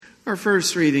Our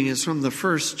first reading is from the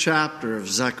first chapter of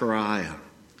Zechariah.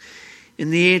 In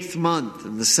the 8th month,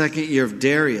 in the 2nd year of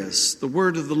Darius, the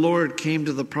word of the Lord came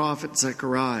to the prophet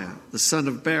Zechariah, the son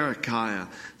of Berechiah,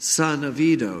 son of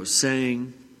Iddo,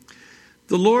 saying,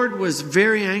 "The Lord was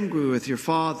very angry with your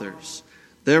fathers.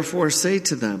 Therefore say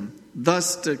to them,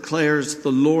 thus declares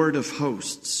the Lord of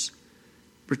hosts,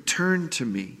 return to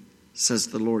me, says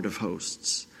the Lord of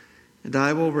hosts, and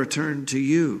I will return to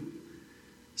you,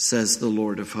 says the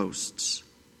Lord of hosts.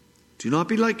 Do not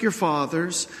be like your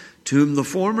fathers, to whom the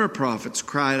former prophets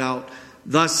cried out,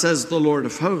 thus says the Lord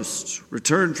of hosts,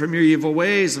 return from your evil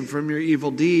ways and from your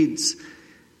evil deeds.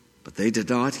 But they did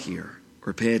not hear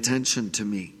or pay attention to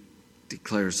me,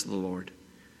 declares the Lord.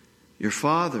 Your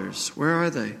fathers, where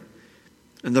are they?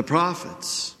 And the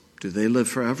prophets, do they live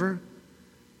forever?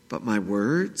 But my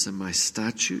words and my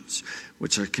statutes,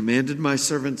 which I commanded my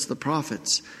servants the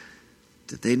prophets,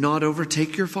 did they not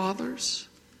overtake your fathers?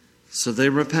 So they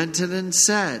repented and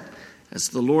said, as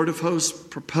the Lord of hosts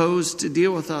proposed to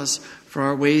deal with us for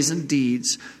our ways and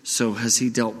deeds, so has he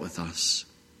dealt with us.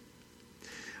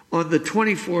 On the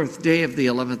 24th day of the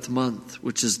 11th month,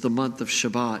 which is the month of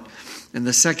Shabbat, in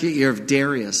the 2nd year of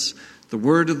Darius, the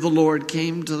word of the Lord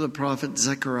came to the prophet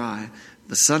Zechariah,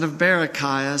 the son of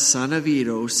Berechiah, son of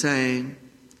Iddo, saying,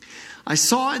 I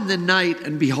saw in the night,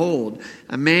 and behold,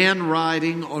 a man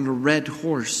riding on a red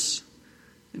horse,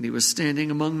 and he was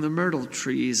standing among the myrtle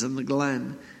trees in the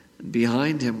glen, and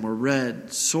behind him were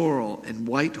red, sorrel, and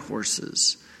white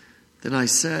horses. Then I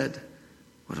said,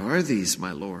 what are these,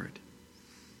 my Lord?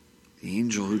 The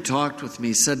angel who talked with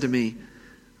me said to me,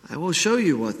 I will show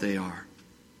you what they are.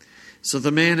 So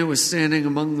the man who was standing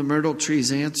among the myrtle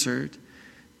trees answered,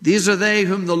 these are they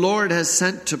whom the Lord has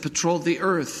sent to patrol the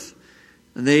earth.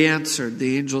 And they answered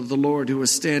the angel of the Lord who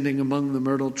was standing among the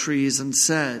myrtle trees and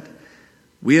said,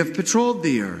 we have patrolled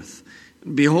the earth,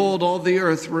 and behold, all the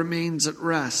earth remains at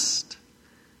rest.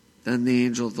 Then the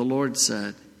angel of the Lord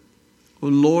said, O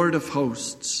Lord of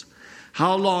hosts,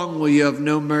 how long will you have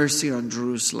no mercy on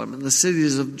Jerusalem and the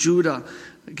cities of Judah,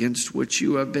 against which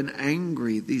you have been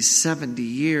angry these 70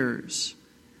 years?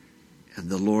 And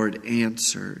the Lord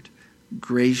answered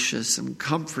gracious and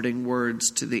comforting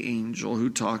words to the angel who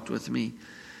talked with me.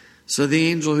 So the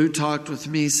angel who talked with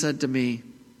me said to me,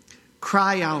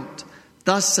 cry out,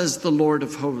 thus says the Lord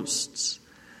of hosts,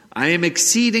 I am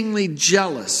exceedingly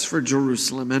jealous for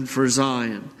Jerusalem and for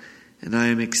Zion, and I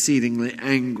am exceedingly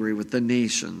angry with the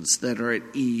nations that are at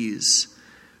ease.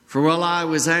 For while I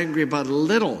was angry but a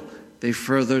little, they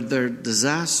furthered their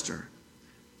disaster.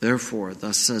 Therefore,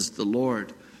 thus says the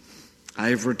Lord,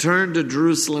 I have returned to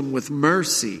Jerusalem with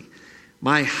mercy.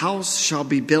 My house shall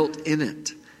be built in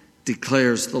it,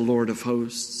 declares the Lord of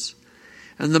hosts.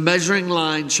 And the measuring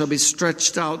line shall be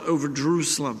stretched out over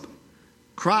Jerusalem.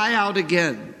 Cry out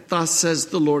again, thus says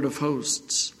the Lord of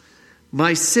hosts.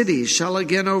 My city shall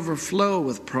again overflow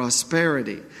with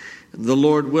prosperity, and the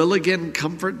Lord will again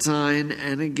comfort Zion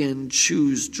and again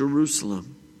choose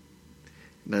Jerusalem.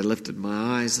 And I lifted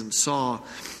my eyes and saw,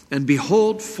 and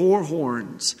behold, 4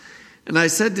 horns. And I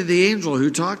said to the angel who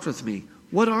talked with me,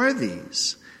 what are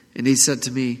these? And he said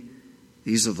to me,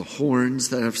 these are the horns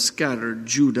that have scattered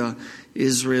Judah,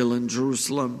 Israel, and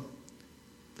Jerusalem.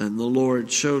 Then the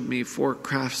Lord showed me 4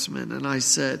 craftsmen, and I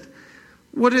said,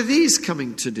 what are these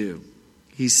coming to do?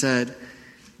 He said,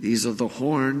 these are the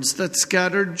horns that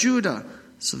scattered Judah,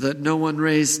 so that no one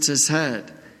raised his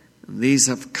head. And these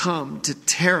have come to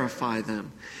terrify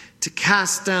them, to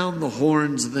cast down the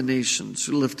horns of the nations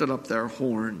who lifted up their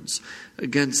horns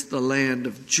against the land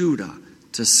of Judah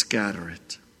to scatter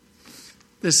it.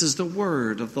 This is the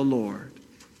word of the Lord.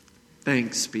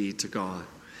 Thanks be to God.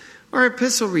 Our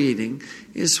epistle reading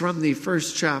is from the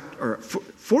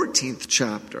 14th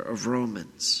chapter of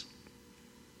Romans.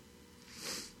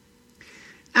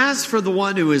 As for the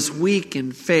one who is weak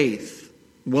in faith,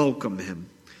 welcome him,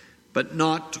 but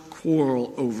not to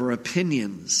quarrel over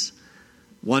opinions.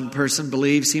 One person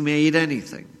believes he may eat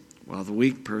anything, while the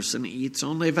weak person eats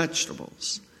only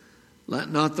vegetables.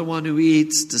 Let not the one who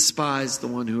eats despise the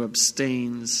one who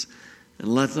abstains, and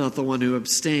let not the one who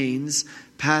abstains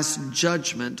pass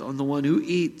judgment on the one who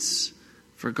eats,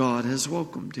 for God has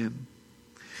welcomed him.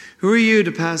 Who are you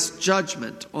to pass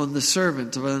judgment on the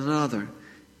servant of another?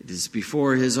 It is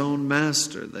before his own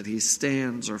master that he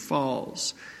stands or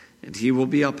falls, and he will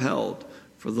be upheld,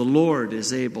 for the Lord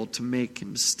is able to make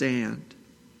him stand.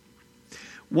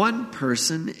 One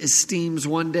person esteems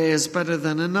one day as better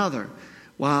than another,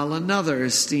 while another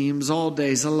esteems all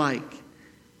days alike.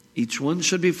 Each one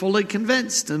should be fully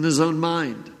convinced in his own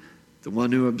mind. The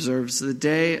one who observes the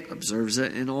day observes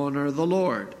it in honor of the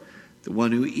Lord. The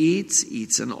one who eats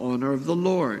in honor of the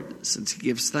Lord, since he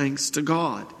gives thanks to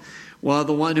God, while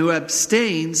the one who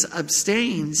abstains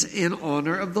in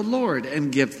honor of the Lord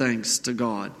and give thanks to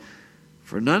God.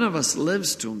 For none of us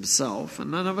lives to himself,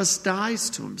 and none of us dies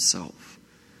to himself.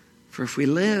 For if we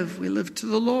live to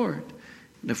the Lord.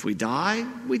 And if we die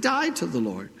to the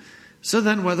Lord. So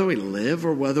then whether we live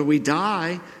or whether we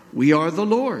die, we are the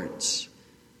Lord's.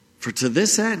 For to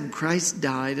this end Christ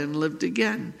died and lived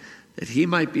again, that he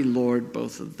might be Lord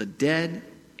both of the dead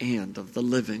and of the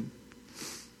living.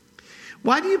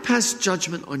 Why do you pass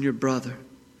judgment on your brother?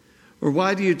 Or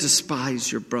why do you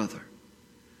despise your brother?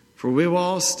 For we will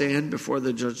all stand before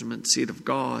the judgment seat of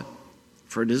God.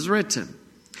 For it is written,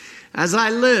 "As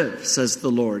I live, says the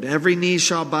Lord, every knee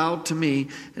shall bow to me,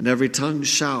 and every tongue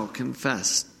shall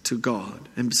confess to God."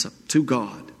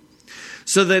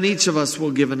 So then each of us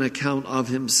will give an account of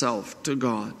himself to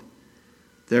God.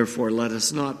 Therefore, let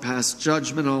us not pass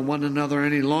judgment on one another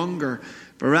any longer,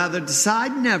 but rather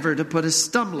decide never to put a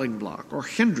stumbling block or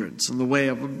hindrance in the way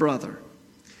of a brother.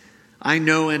 I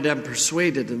know and am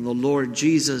persuaded in the Lord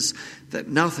Jesus that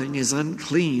nothing is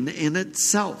unclean in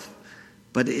itself,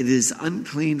 but it is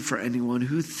unclean for anyone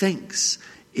who thinks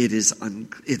it is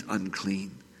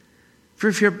unclean. For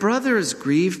if your brother is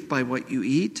grieved by what you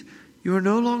eat, you are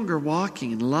no longer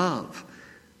walking in love.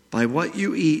 By what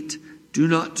you eat, do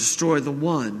not destroy the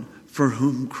one for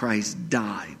whom Christ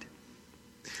died.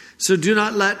 So do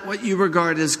not let what you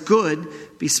regard as good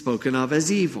be spoken of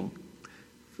as evil.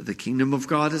 For the kingdom of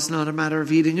God is not a matter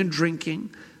of eating and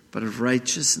drinking, but of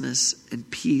righteousness and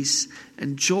peace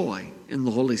and joy in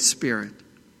the Holy Spirit.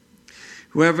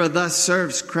 Whoever thus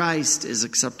serves Christ is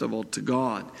acceptable to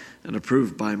God and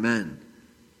approved by men.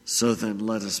 So then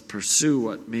let us pursue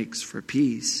what makes for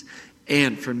peace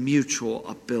and for mutual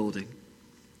upbuilding.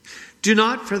 Do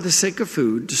not, for the sake of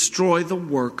food, destroy the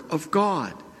work of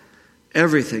God.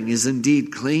 Everything is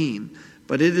indeed clean,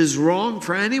 but it is wrong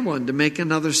for anyone to make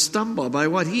another stumble by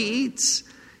what he eats.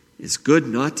 It's good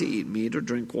not to eat meat or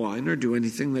drink wine or do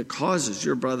anything that causes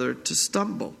your brother to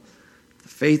stumble. The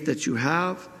faith that you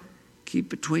have, keep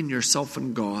between yourself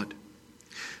and God.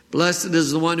 Blessed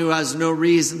is the one who has no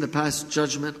reason to pass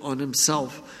judgment on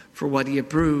himself for what he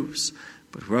approves.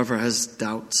 But whoever has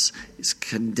doubts is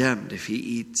condemned if he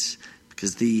eats,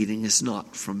 because the eating is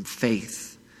not from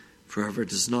faith. For whoever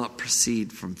does not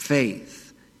proceed from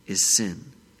faith is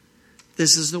sin.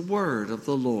 This is the word of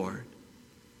the Lord.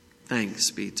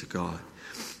 Thanks be to God.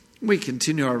 We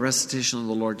continue our recitation of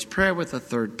the Lord's Prayer with a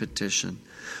third petition.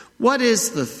 What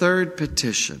is the third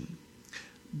petition?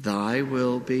 Thy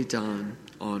will be done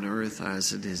on earth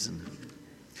as it is in heaven.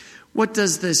 What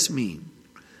does this mean?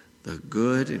 The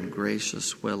good and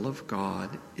gracious will of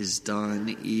God is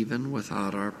done even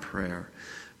without our prayer.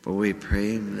 But we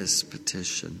pray in this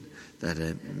petition that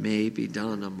it may be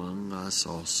done among us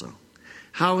also.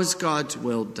 How is God's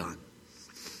will done?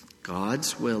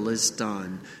 God's will is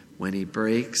done when he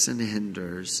breaks and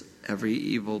hinders every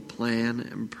evil plan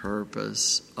and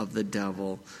purpose of the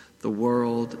devil, the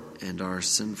world, and our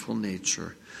sinful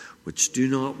nature, which do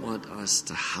not want us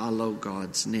to hallow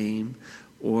God's name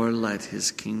or let his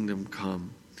kingdom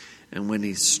come. And when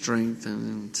he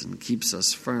strengthens and keeps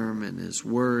us firm in his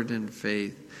word and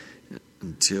faith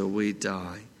until we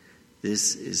die,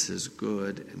 this is his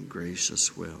good and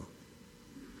gracious will.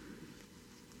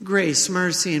 Grace,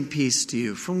 mercy, and peace to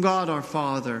you from God our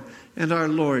Father and our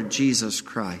Lord Jesus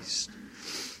Christ.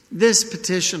 This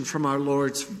petition from our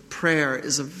Lord's Prayer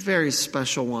is a very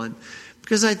special one,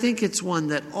 because I think it's one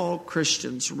that all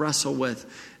Christians wrestle with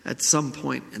at some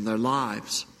point in their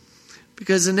lives.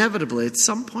 Because inevitably, at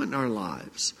some point in our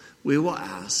lives, we will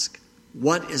ask,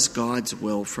 what is God's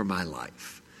will for my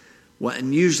life?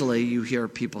 And usually you hear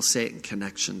people say it in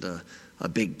connection to a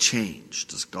big change.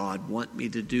 Does God want me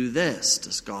to do this?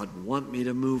 Does God want me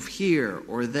to move here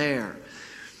or there?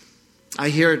 I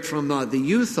hear it from the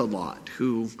youth a lot,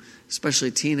 especially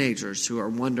teenagers, who are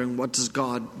wondering, what does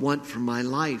God want from my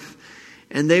life?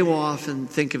 And they will often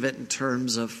think of it in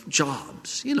terms of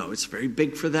jobs. You know, it's very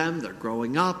big for them. They're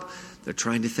growing up. They're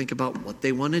trying to think about what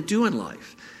they want to do in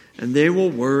life. And they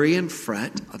will worry and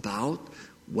fret about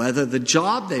whether the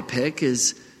job they pick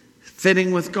is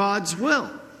fitting with God's will.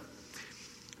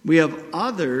 We have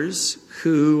others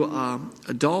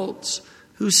adults,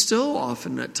 who still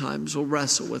often at times will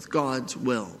wrestle with God's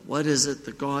will. What is it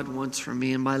that God wants for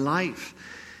me in my life?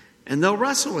 And they'll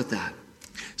wrestle with that.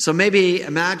 So maybe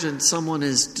imagine someone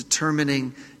is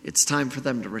determining it's time for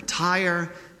them to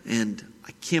retire, and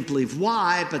I can't believe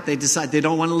why, but they decide they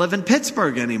don't want to live in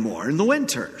Pittsburgh anymore in the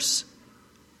winters.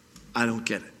 I don't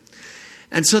get it.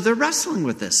 And so they're wrestling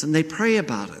with this, and they pray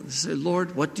about it. They say,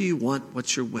 Lord, what do you want?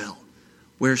 What's your will?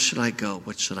 Where should I go?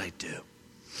 What should I do?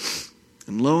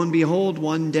 And lo and behold,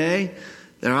 one day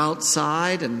they're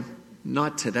outside, and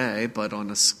not today, but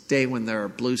on a day when there are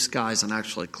blue skies and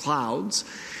actually clouds.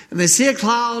 And they see a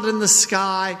cloud in the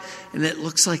sky, and it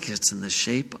looks like it's in the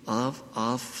shape of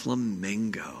a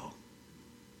flamingo.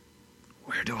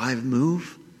 Where do I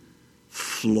move?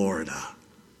 Florida.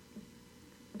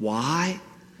 Why?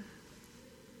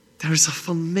 There's a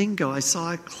flamingo. I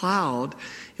saw a cloud.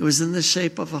 It was in the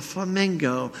shape of a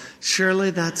flamingo.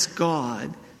 Surely that's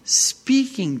God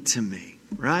speaking to me,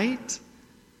 right?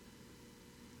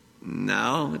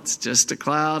 No, it's just a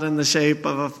cloud in the shape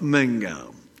of a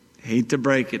flamingo. Hate to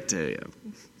break it to you.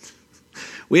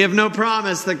 We have no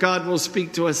promise that God will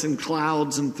speak to us in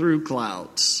clouds and through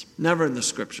clouds. Never in the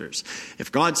Scriptures.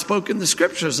 If God spoke in the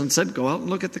Scriptures and said, go out and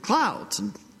look at the clouds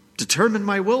and determine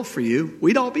my will for you,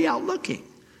 we'd all be out looking.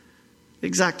 The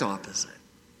exact opposite.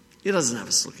 He doesn't have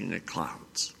us looking at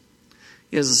clouds.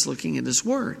 He has us looking at His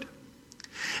Word.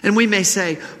 And we may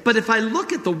say, but if I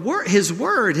look at His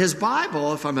Word, His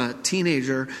Bible, if I'm a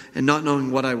teenager and not knowing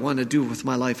what I want to do with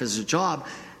my life as a job,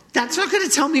 that's not going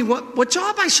to tell me what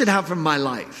job I should have in my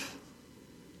life.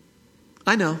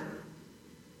 I know.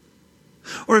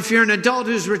 Or if you're an adult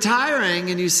who's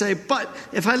retiring and you say, but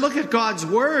if I look at God's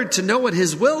Word to know what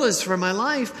His will is for my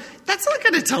life, that's not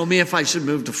going to tell me if I should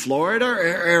move to Florida or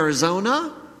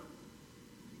Arizona.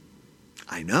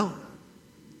 I know.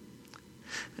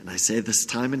 And I say this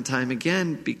time and time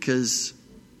again because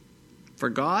for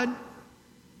God,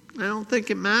 I don't think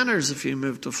it matters if you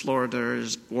move to Florida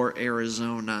or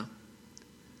Arizona,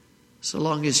 so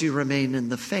long as you remain in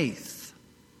the faith.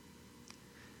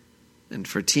 And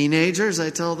for teenagers, I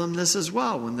tell them this as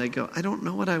well. When they go, I don't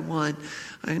know what I want.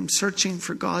 I'm searching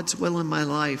for God's will in my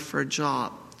life for a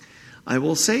job. I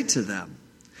will say to them,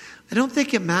 I don't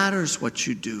think it matters what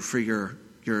you do for your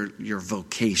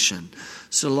vocation,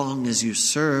 so long as you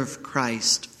serve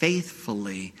Christ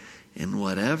faithfully in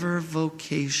whatever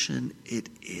vocation it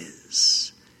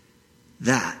is.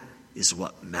 That is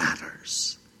what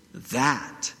matters.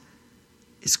 That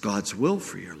is God's will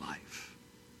for your life.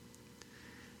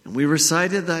 And we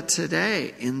recited that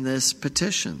today in this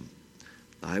petition.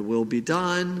 Thy will be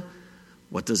done.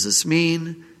 What does this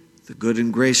mean? The good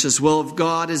and gracious will of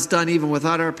God is done even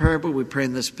without our prayer, but we pray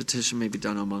in this petition may be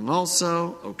done among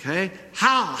also. Okay.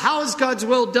 How? How is God's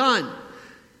will done?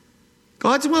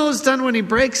 God's will is done when He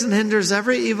breaks and hinders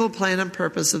every evil plan and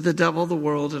purpose of the devil, the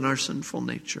world, and our sinful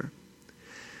nature,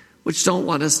 which don't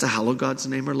want us to hallow God's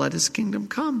name or let His kingdom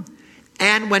come.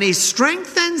 And when He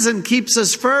strengthens and keeps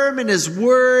us firm in His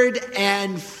word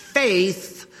and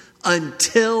faith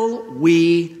until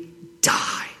we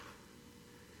die.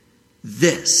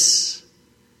 This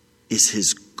is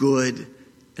His good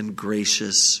and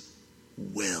gracious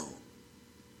will.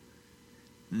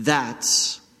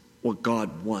 That's what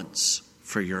God wants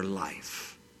for your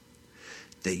life.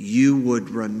 That you would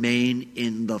remain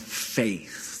in the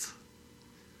faith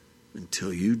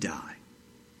until you die.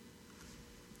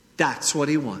 That's what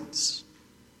He wants.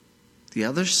 The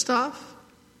other stuff,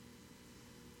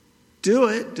 do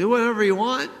it. Do whatever you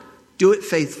want. Do it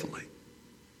faithfully.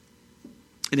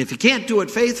 And if you can't do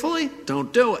it faithfully,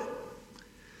 don't do it.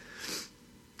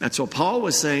 That's what Paul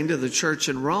was saying to the church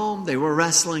in Rome. They were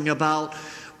wrestling about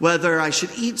whether I should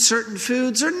eat certain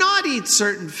foods or not eat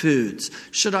certain foods.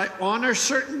 Should I honor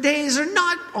certain days or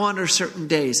not honor certain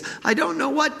days? I don't know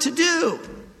what to do.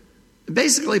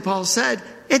 Basically, Paul said,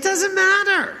 it doesn't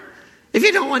matter. If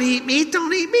you don't want to eat meat,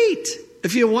 don't eat meat.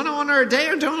 If you want to honor a day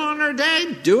or don't honor a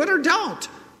day, do it or don't.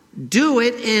 Do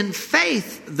it in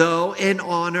faith, though, in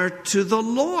honor to the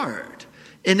Lord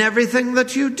in everything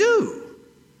that you do.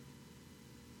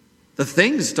 The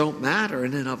things don't matter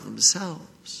in and of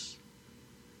themselves.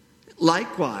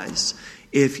 Likewise,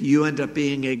 if you end up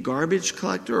being a garbage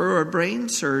collector or a brain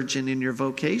surgeon in your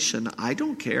vocation, I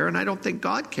don't care, and I don't think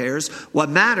God cares. What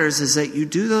matters is that you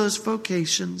do those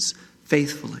vocations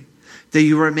faithfully, that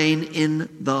you remain in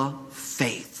the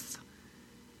faith.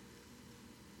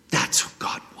 That's what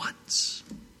God wants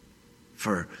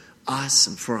for us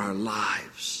and for our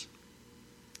lives.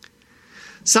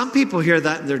 Some people hear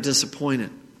that and they're disappointed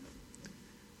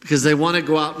because they want to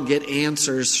go out and get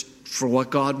answers for what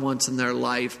God wants in their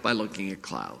life by looking at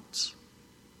clouds.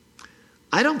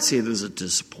 I don't see it as a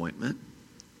disappointment.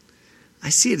 I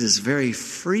see it as very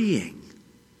freeing.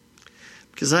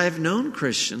 Because I have known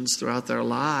Christians throughout their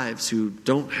lives who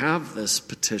don't have this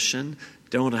petition,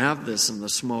 don't have this in the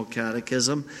small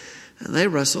catechism, and they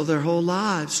wrestle their whole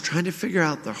lives trying to figure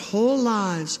out their whole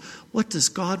lives, what does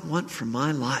God want for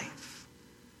my life?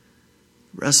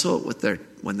 wrestle with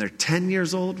when they're 10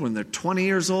 years old, when they're 20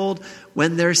 years old,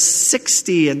 when they're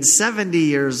 60 and 70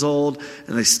 years old,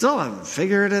 and they still haven't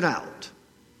figured it out.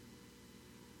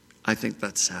 I think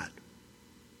that's sad.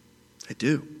 I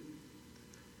do.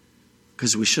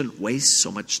 Because we shouldn't waste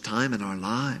so much time in our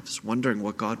lives wondering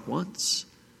what God wants.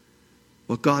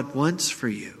 What God wants for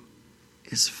you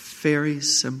is very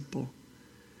simple.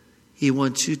 He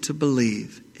wants you to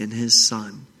believe in His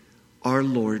Son, our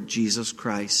Lord Jesus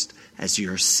Christ, as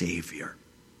your Savior.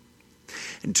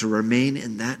 And to remain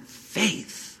in that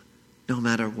faith no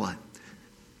matter what.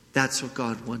 That's what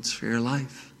God wants for your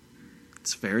life.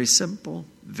 It's very simple,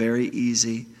 very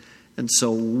easy, and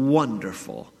so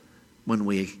wonderful when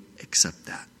we accept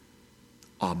that.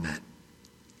 Amen.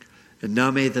 And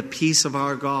now may the peace of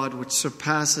our God, which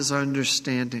surpasses our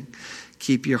understanding,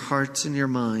 keep your hearts and your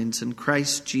minds in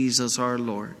Christ Jesus our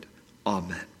Lord.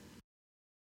 Amen.